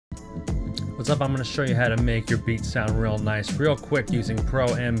What's up? I'm going to show you how to make your beat sound real nice, real quick using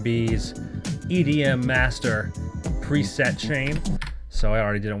Pro-MB's EDM Master preset chain. So I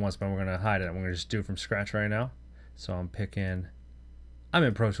already did it once, but we're going to hide it. I'm going to just do it from scratch right now. So I'm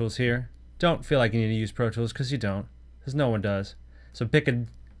in Pro Tools here. Don't feel like you need to use Pro Tools because you don't, because no one does. So pick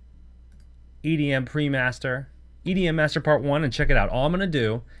an EDM Pre-Master, EDM Master Part 1, and check it out. All I'm going to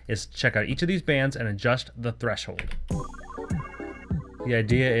do is check out each of these bands and adjust the threshold. The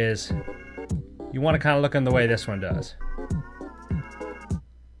idea is you want to kind of look in the way this one does.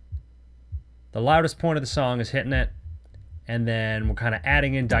 The loudest point of the song is hitting it, and then we're kind of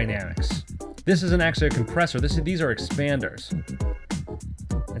adding in dynamics. This isn't actually a compressor. These are expanders.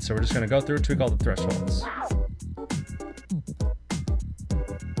 And so we're just going to go through, tweak all the thresholds.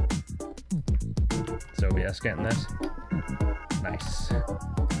 Is OBS getting this? Nice.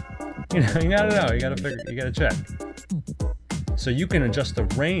 You gotta know, you gotta check. So you can adjust the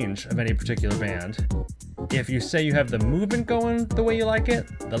range of any particular band. If you say you have the movement going the way you like it,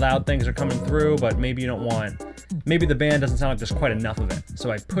 the loud things are coming through, but maybe you don't want, maybe the band doesn't sound like there's quite enough of it. So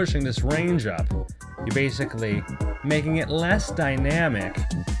by pushing this range up, you're basically making it less dynamic,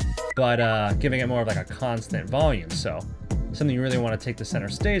 but giving it more of like a constant volume. So something you really want to take to center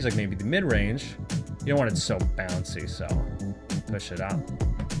stage, like maybe the mid-range, you don't want it so bouncy, so push it up.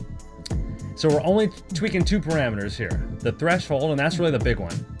 So we're only tweaking two parameters here. The threshold, and that's really the big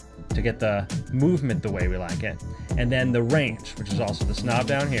one, to get the movement the way we like it. And then the range, which is also this knob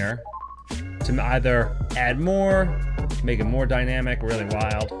down here, to either add more, make it more dynamic, really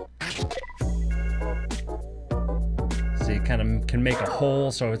wild. So you kind of can make a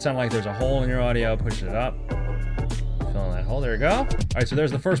hole, so if it sounds like there's a hole in your audio, push it up. Fill in that hole, there we go. All right, so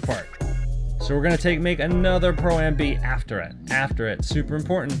there's the first part. So we're gonna make another Pro-MB after it. Super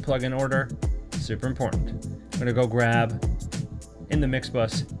important, plug in order, super important. I'm gonna go grab, in the mix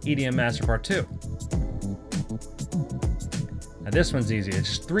bus, EDM Master Part 2. Now this one's easy,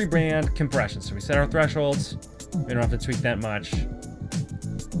 it's just 3-band compression. So we set our thresholds, we don't have to tweak that much.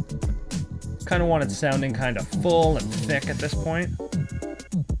 Kind of want it sounding kind of full and thick at this point.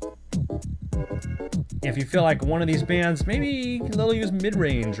 If you feel like one of these bands, maybe they'll use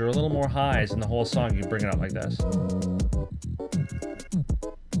mid-range or a little more highs in the whole song, you bring it up like this.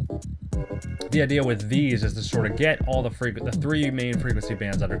 The idea with these is to sort of get all the 3 main frequency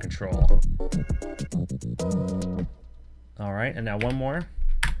bands under control. All right, and now one more.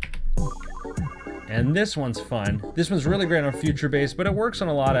 And this one's fun. This one's really great on future bass, but it works on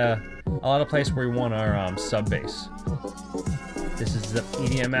a lot of places where we want our sub bass. This is the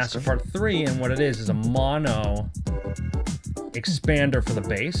EDM Master Part 3, and what it is a mono expander for the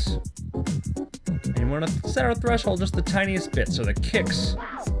bass. And you want to set our threshold just the tiniest bit, so the kicks,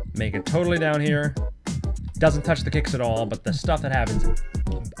 make it totally down here. Doesn't touch the kicks at all, but the stuff that happens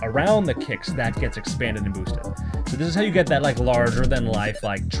around the kicks, that gets expanded and boosted. So this is how you get that like larger than life,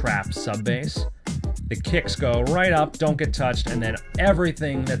 like trap sub bass. The kicks go right up, don't get touched, and then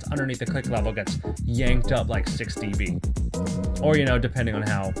everything that's underneath the click level gets yanked up like 6 dB. Or, depending on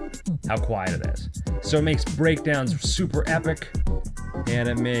how quiet it is. So it makes breakdowns super epic, and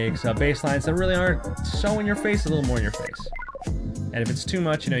it makes bass lines that really aren't so in your face, a little more in your face. And if it's too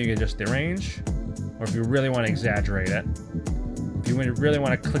much, you can adjust the range, or if you really want to exaggerate it, if you really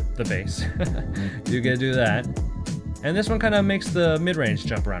want to clip the bass, you can do that. And this one kind of makes the mid-range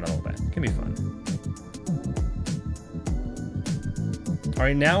jump around a little bit. It can be fun. All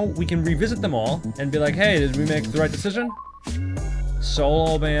right, now we can revisit them all and be like, hey, did we make the right decision?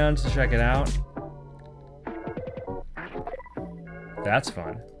 Solo band to check it out. That's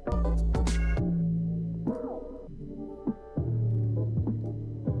fun.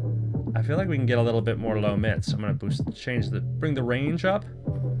 I feel like we can get a little bit more low mids. So I'm gonna bring the range up.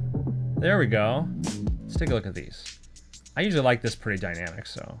 There we go. Let's take a look at these. I usually like this pretty dynamic,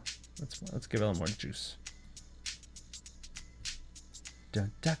 so let's give it a little more juice.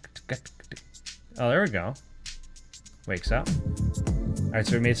 Oh, there we go. Wakes up. All right,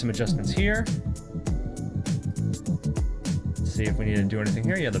 so we made some adjustments here. Let's see if we need to do anything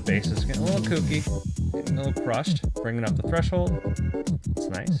here. Yeah, the bass is getting a little kooky, getting a little crushed, bringing up the threshold. It's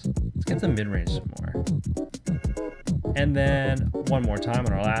nice. Let's get the mid-range some more. And then one more time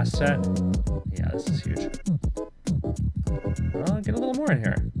on our last set. Yeah, this is huge. Well, get a little more in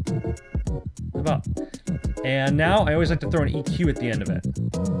here. About. And now I always like to throw an EQ at the end of it.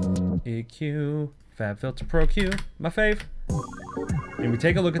 EQ, FabFilter Pro-Q, my fave. And we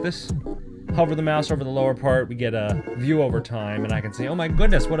take a look at this, hover the mouse over the lower part, we get a view over time, and I can say, oh my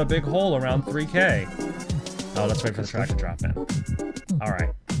goodness, what a big hole around 3K. Oh, let's wait for the track to drop in. All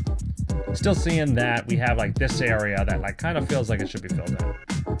right. Still seeing that we have like this area that like kind of feels like it should be filled in.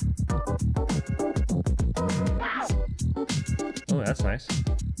 that's nice.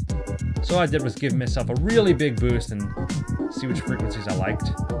 So all I did was give myself a really big boost and see which frequencies I liked.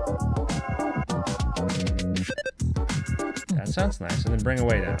 That sounds nice. And then bring it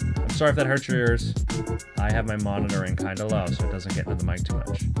way down. I'm sorry if that hurts your ears. I have my monitoring kind of low, so it doesn't get into the mic too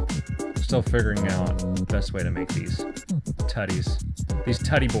much. I'm still figuring out the best way to make these tutties. These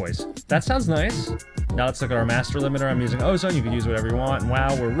tutty boys. That sounds nice. Now let's look at our master limiter. I'm using Ozone. You can use whatever you want. And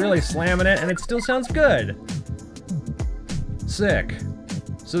wow, we're really slamming it, and it still sounds good. Sick.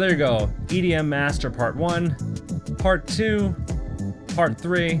 So there you go. EDM Master Part 1, Part 2, Part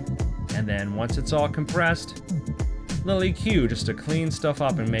 3, and then once it's all compressed, little EQ just to clean stuff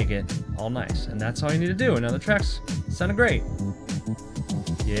up and make it all nice. And that's all you need to do. And now the tracks sounded great.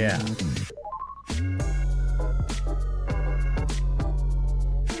 Yeah.